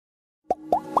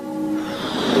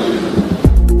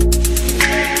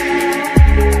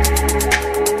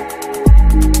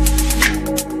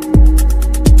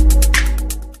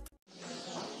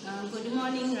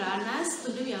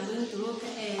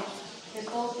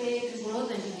topic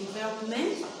growth and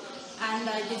development, and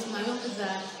it is my hope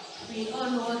that we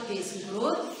all know what is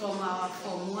growth from our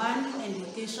Form 1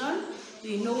 education.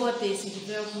 We know what is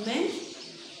development.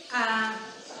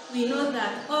 We know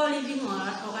that all living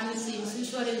organisms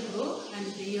usually grow and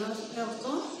they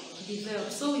also develop.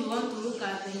 So we want to look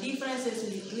at the differences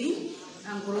between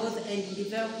growth and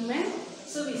development.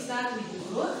 So we start with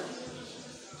growth.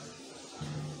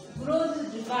 Growth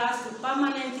refers to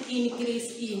permanent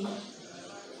increase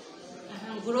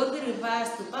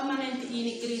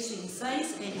in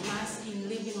size and mass in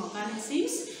living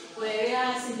organisms,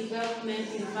 whereas development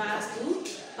refers to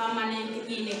permanent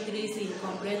increase in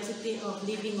complexity of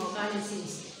living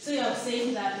organisms. So you have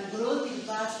said that growth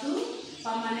refers to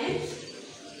permanent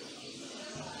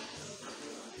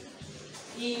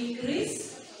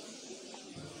increase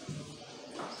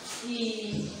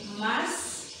in mass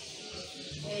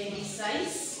and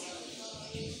size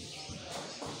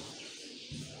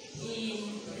in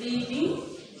living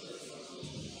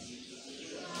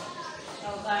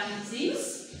organisms,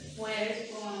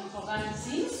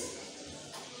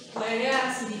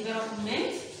 whereas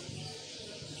development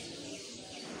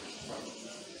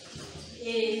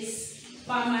is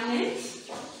permanent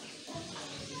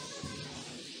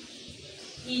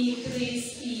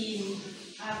increase in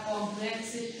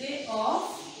complexity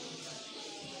of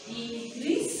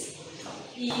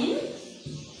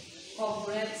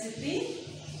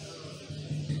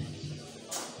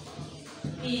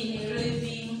in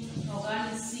living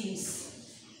organisms.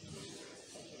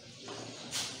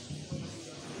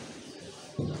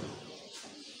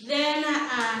 Then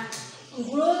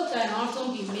growth can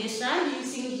also be measured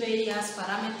using various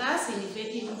parameters in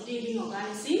living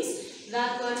organisms.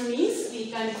 That one means we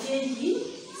can change in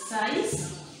size,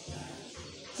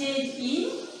 change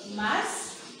in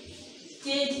mass,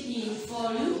 change in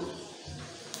volume,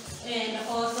 and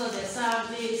also the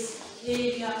surface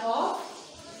area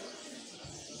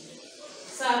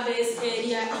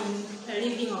in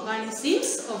living organisms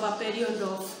over a period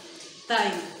of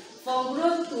time. For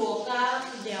growth to occur,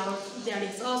 there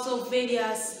is also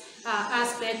various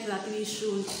aspects that we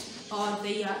should, or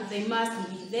they must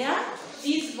be there.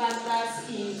 These factors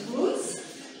include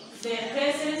the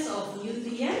presence of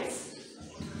nutrients,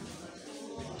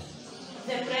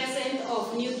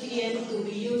 to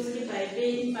be used by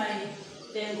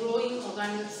the growing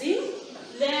organism,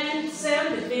 then cell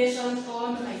division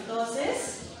called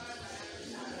mitosis.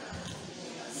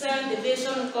 Cell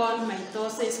division called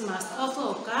mitosis must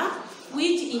also occur,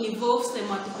 which involves the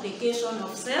multiplication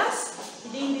of cells,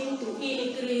 leading to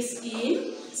increase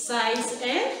in size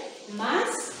and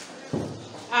mass.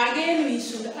 Again, we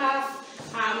should have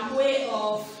a way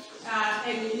of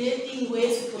eliminating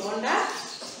waste product.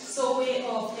 So, way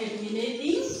of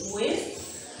eliminating waste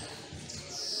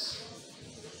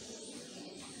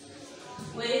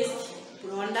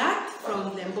product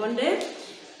from the body,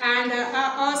 and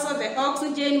also the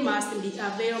oxygen must be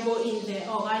available in the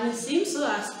organism so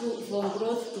as for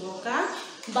growth to occur.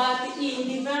 But in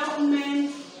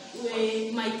development,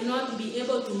 we might not be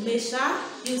able to measure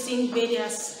using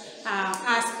various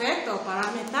aspects or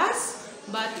parameters,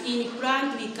 but in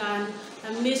plant we can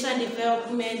measure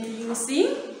development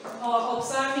using or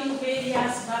observing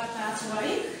various factors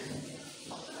like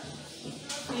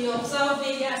we observe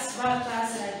various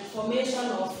factors like formation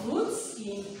of fruits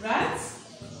in plants,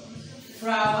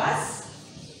 flowers,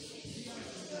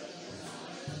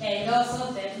 and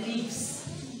also the leaves.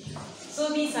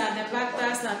 So these are the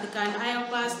factors that can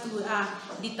help us to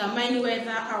determine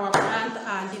whether our plants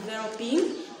are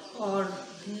developing or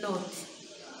not.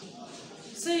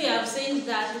 So you have seen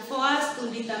that for us to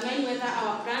determine whether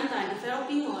our plants are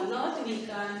developing or not, we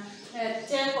can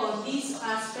check on these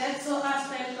aspects. So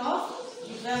aspect of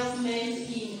development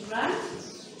in plant,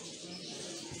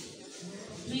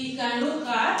 we can look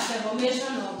at the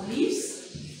formation of leaves,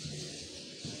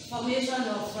 formation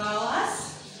of flowers,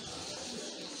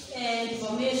 and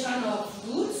formation of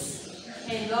fruits,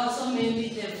 and also maybe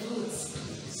the fruits.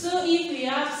 So if we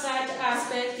have such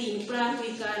aspect in plant,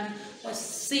 we can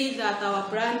see that our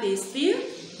plant is still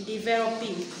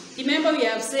developing. Remember, we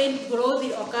have said growth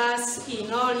occurs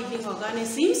in all living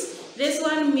organisms. This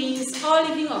one means all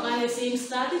living organisms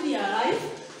start their life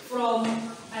from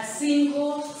a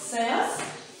single cells.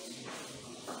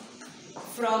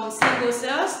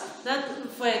 That,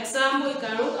 for example, we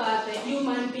can look at the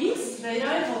human beings. The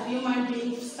life of human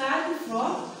beings start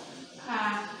from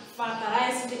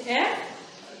fertilized egg,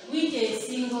 which is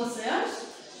single cell.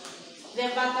 The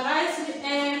fertilized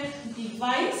egg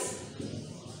divides.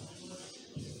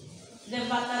 The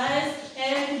fertilized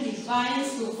egg divides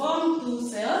to form two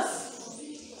cells,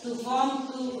 to form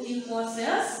two equal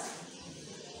cells.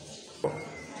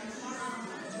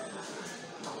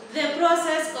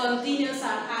 process continues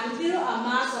until a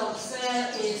mass of cell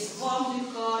is formed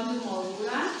called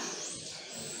morula.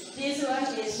 This one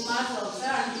is mass of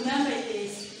cell, and remember it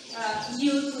is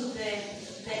due to the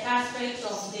aspect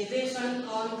of division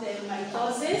called the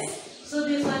mitosis. So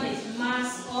this one is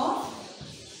mass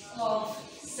of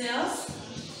cells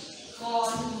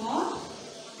called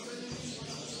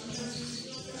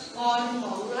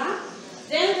morula.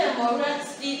 Then the morula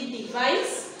still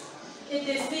divides. It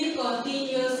is still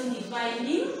continuously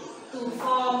dividing to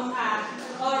form an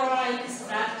orite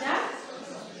structure.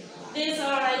 This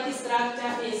orite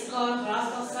structure is called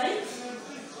blastocyte.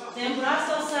 Then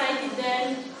blastocyte then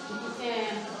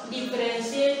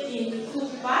differentiate into two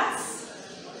parts,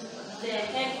 the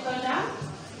ectoderm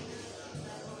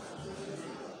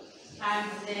and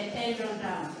the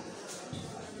endoderm.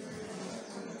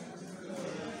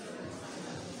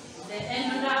 The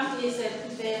endoderm is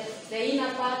the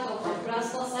inner part of the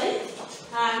blastocyte,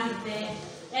 and the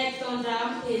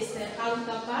ectoderm is the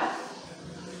outer part.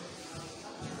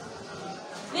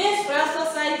 This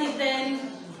blastocyte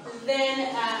then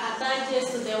attaches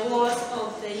to the walls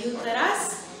of the uterus,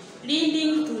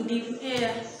 leading to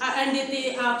and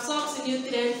it absorbs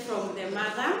nutrients from the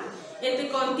mother.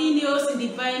 It continues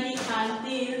dividing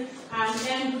until an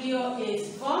embryo is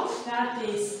formed. That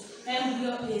is,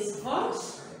 embryo is formed,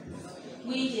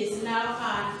 which is now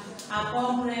a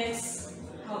complex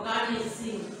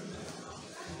organism.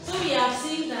 So we have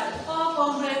seen that all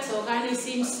complex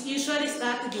organisms usually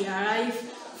start derived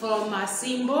from a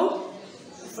simple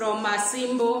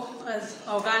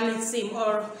organism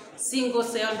or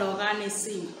single-celled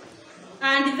organism.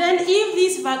 And then if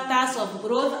these factors of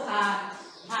growth are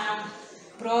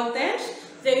protein,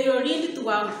 they will lead to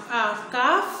a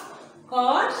calf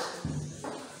called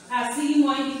a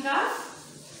sigmoid calf.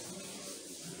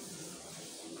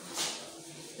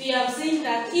 We have seen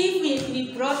that if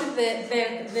we plot the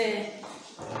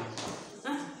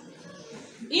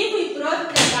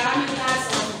parameters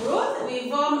of growth, we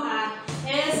form an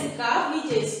S curve,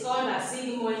 which is called a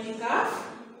sigmoid curve.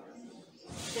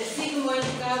 The sigmoid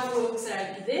curve looks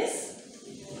like this.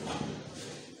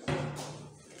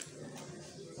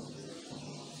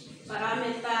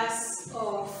 Parameters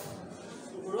of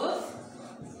growth.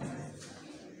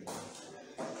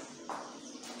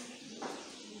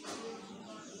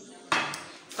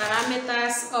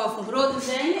 Parameters of growth,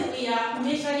 then we are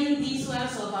measuring these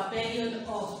ones of a period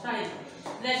of time.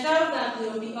 The curve that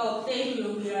will be obtained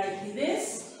will be like this.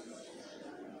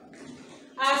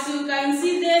 As you can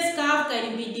see, this curve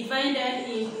can be divided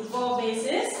into four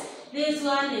phases. This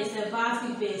one is the first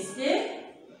phase A,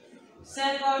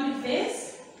 second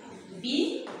phase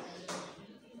B,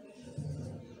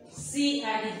 C,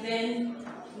 and then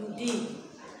D.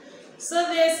 So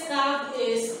this curve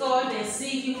is called the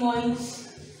sigmoid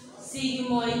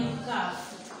curve.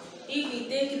 If we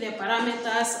take the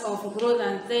parameters of growth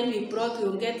and then we plot, we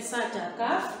will get such a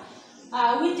curve,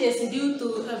 which is due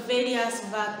to various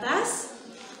factors.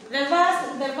 The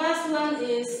first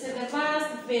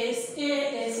phase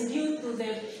A is due to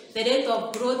the rate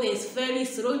of growth is very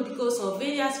slow because of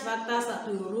various factors that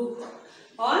we will look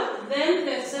on. Then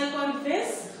the second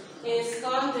phase is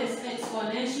called the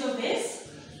exponential phase.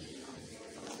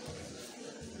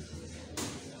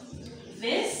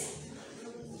 This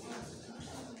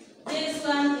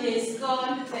one is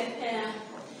called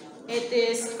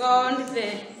the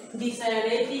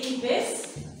decelerating phase.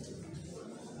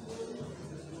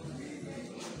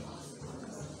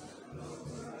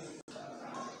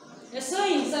 So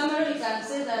in summary, we can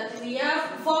say that we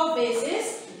have four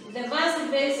phases. The first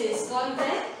phase is called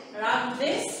the ramp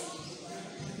phase,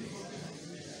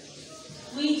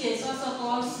 which is also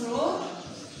called slow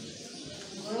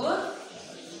growth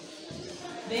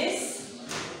phase.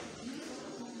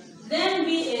 Then B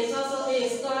is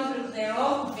called the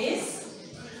log phase,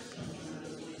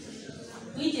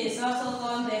 which is also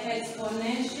called the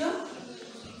exponential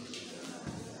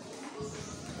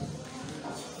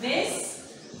phase.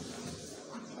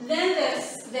 Then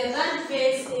the third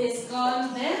phase is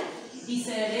called the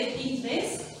decelerating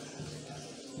phase.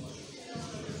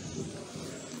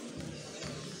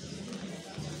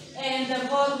 And the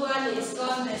fourth one is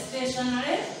called the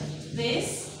stationary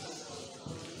phase,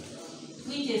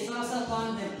 which is also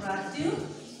called the plateau.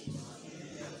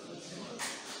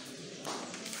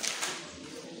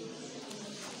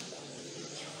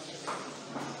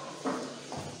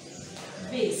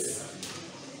 Phase.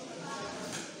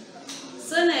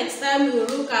 So next time we will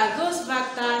look at those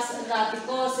factors that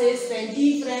causes the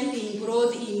difference in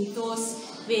growth in those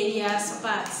various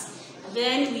parts.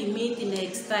 Then we meet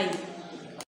next time.